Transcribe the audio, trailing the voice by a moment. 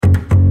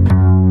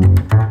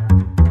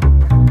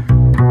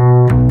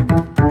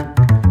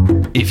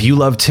If you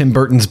love Tim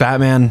Burton's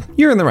Batman,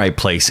 you're in the right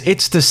place.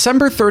 It's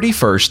December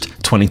 31st,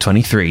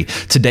 2023.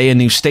 Today, a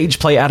new stage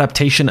play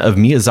adaptation of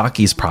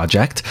Miyazaki's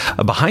project,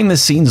 a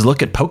behind-the-scenes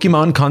look at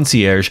Pokémon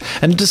Concierge,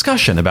 and a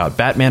discussion about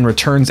Batman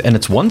Returns and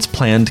its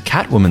once-planned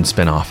Catwoman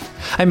spin-off.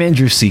 I'm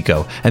Andrew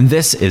Seco, and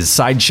this is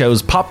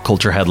Sideshow's Pop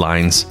Culture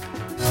Headlines.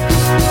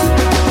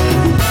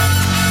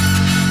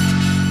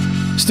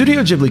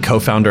 Studio Ghibli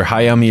co-founder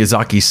Hayao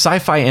Miyazaki's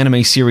sci-fi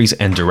anime series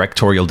and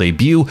directorial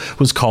debut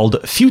was called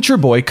Future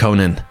Boy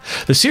Conan.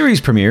 The series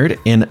premiered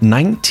in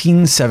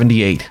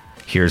 1978.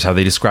 Here's how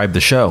they described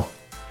the show.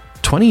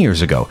 20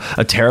 years ago,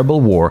 a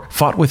terrible war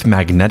fought with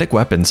magnetic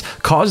weapons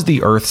caused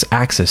the Earth's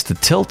axis to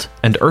tilt,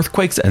 and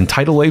earthquakes and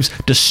tidal waves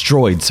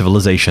destroyed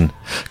civilization.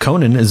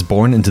 Conan is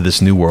born into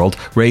this new world,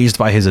 raised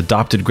by his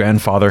adopted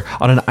grandfather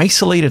on an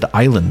isolated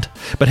island.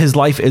 But his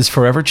life is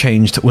forever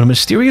changed when a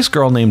mysterious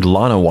girl named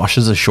Lana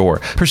washes ashore,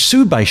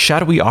 pursued by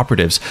shadowy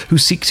operatives who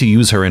seek to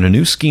use her in a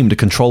new scheme to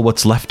control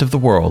what's left of the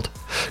world.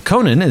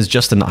 Conan is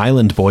just an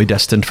island boy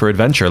destined for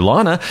adventure.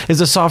 Lana is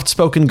a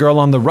soft-spoken girl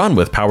on the run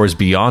with powers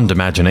beyond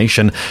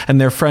imagination, and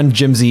their friend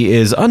Jimsy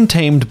is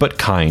untamed but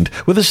kind,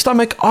 with a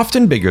stomach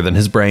often bigger than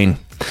his brain.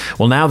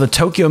 Well, now the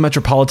Tokyo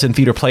Metropolitan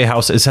Theater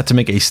Playhouse is set to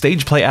make a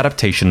stage play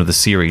adaptation of the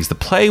series. The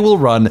play will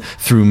run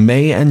through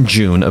May and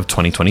June of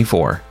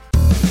 2024.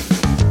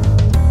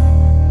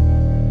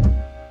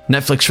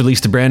 Netflix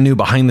released a brand new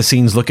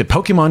behind-the-scenes look at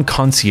Pokémon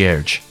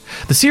Concierge.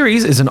 The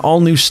series is an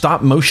all-new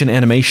stop-motion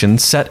animation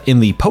set in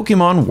the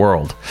Pokémon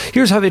world.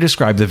 Here's how they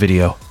describe the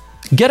video.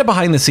 Get a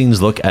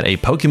behind-the-scenes look at a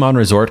Pokémon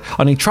resort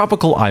on a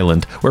tropical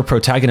island where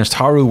protagonist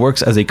Haru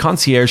works as a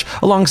concierge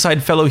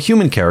alongside fellow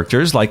human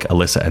characters like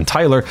Alyssa and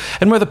Tyler,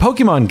 and where the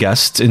Pokémon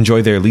guests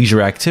enjoy their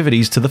leisure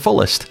activities to the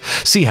fullest.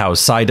 See how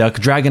Psyduck,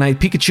 Dragonite,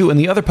 Pikachu, and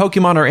the other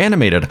Pokémon are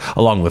animated,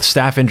 along with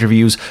staff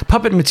interviews,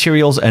 puppet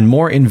materials, and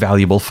more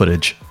invaluable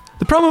footage.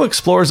 The promo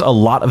explores a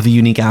lot of the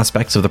unique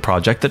aspects of the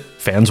project that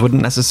fans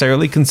wouldn't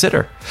necessarily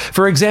consider.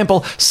 For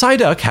example,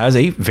 Psyduck has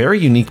a very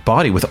unique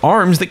body with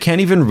arms that can't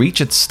even reach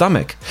its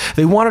stomach.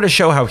 They wanted to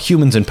show how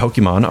humans and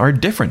Pokemon are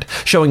different,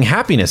 showing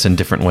happiness in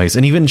different ways,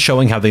 and even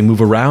showing how they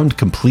move around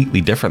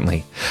completely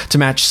differently. To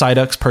match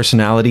Psyduck's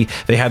personality,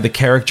 they had the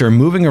character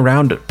moving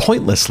around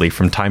pointlessly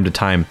from time to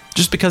time,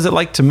 just because it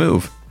liked to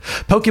move.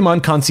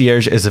 Pokémon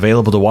Concierge is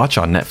available to watch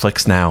on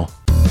Netflix now.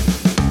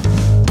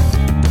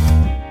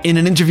 In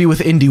an interview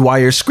with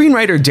IndieWire,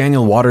 screenwriter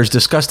Daniel Waters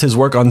discussed his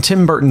work on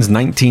Tim Burton's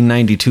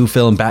 1992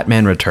 film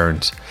Batman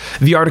Returns.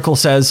 The article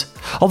says,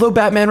 although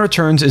Batman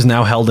Returns is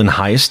now held in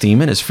high esteem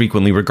and is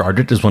frequently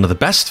regarded as one of the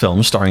best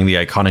films starring the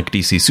iconic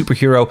DC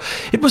superhero,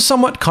 it was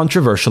somewhat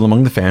controversial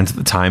among the fans at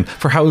the time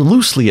for how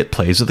loosely it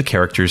plays with the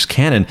character's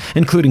canon,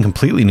 including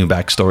completely new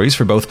backstories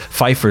for both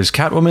Pfeiffer's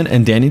Catwoman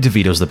and Danny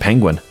DeVito's the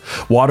Penguin.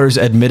 Waters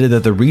admitted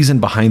that the reason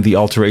behind the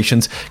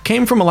alterations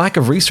came from a lack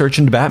of research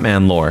into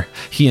Batman lore.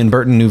 He and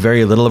Burton knew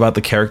very little about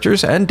the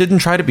characters and didn't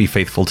try to be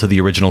faithful to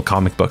the original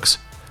comic books.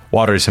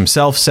 Waters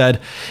himself said,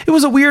 "It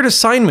was a weird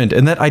assignment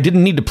in that I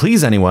didn't need to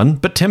please anyone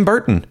but Tim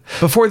Burton.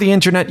 Before the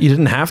internet, you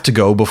didn't have to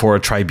go before a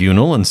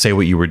tribunal and say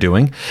what you were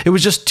doing. It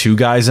was just two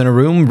guys in a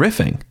room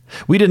riffing.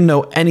 We didn't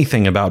know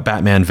anything about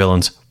Batman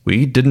villains.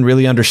 We didn't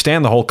really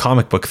understand the whole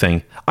comic book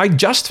thing. I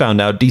just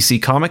found out DC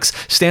Comics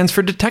stands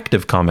for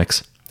Detective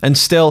Comics. And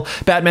still,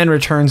 Batman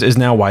Returns is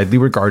now widely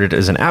regarded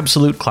as an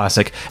absolute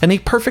classic and a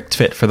perfect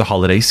fit for the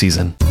holiday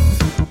season."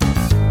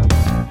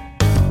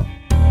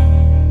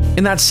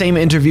 In that same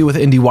interview with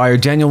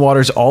IndieWire, Daniel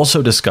Waters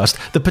also discussed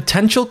the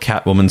potential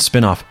Catwoman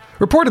spin-off.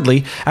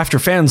 Reportedly, after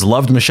fans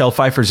loved Michelle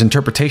Pfeiffer's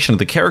interpretation of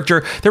the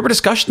character, there were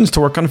discussions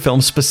to work on a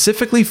film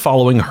specifically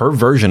following her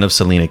version of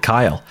Selina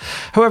Kyle.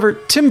 However,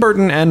 Tim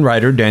Burton and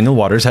writer Daniel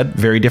Waters had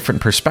very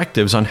different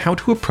perspectives on how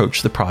to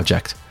approach the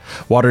project.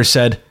 Waters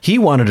said he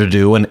wanted to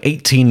do an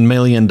 $18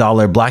 million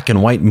black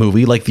and white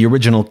movie like the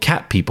original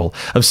Cat People,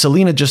 of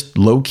Selina just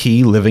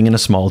low-key living in a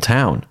small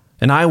town.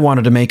 And I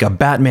wanted to make a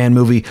Batman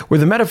movie where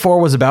the metaphor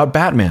was about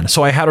Batman,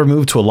 so I had her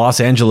move to a Los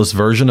Angeles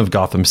version of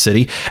Gotham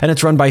City, and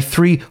it's run by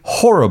three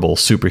horrible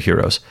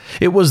superheroes.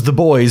 It was The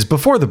Boys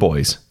before The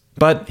Boys.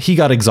 But he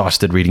got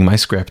exhausted reading my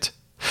script.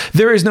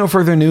 There is no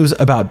further news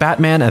about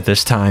Batman at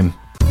this time.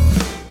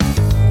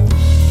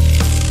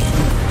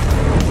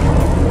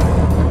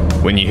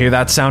 When you hear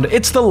that sound,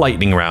 it's the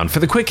lightning round for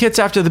the quick hits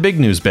after the big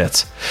news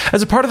bits.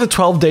 As a part of the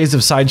 12 Days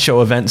of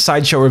Sideshow event,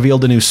 Sideshow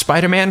revealed a new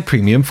Spider-Man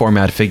premium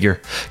format figure.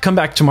 Come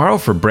back tomorrow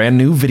for brand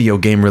new video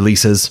game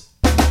releases.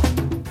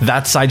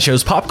 That's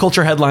Sideshow's Pop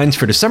Culture Headlines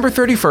for December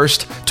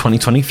 31st,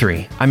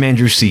 2023. I'm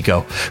Andrew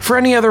Seco. For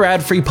any other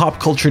ad-free pop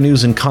culture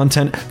news and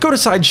content, go to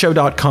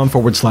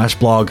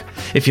sideshow.com/blog.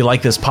 If you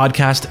like this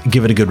podcast,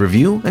 give it a good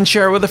review and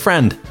share it with a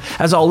friend.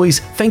 As always,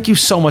 thank you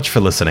so much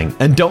for listening,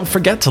 and don't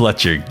forget to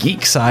let your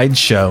geek side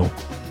show.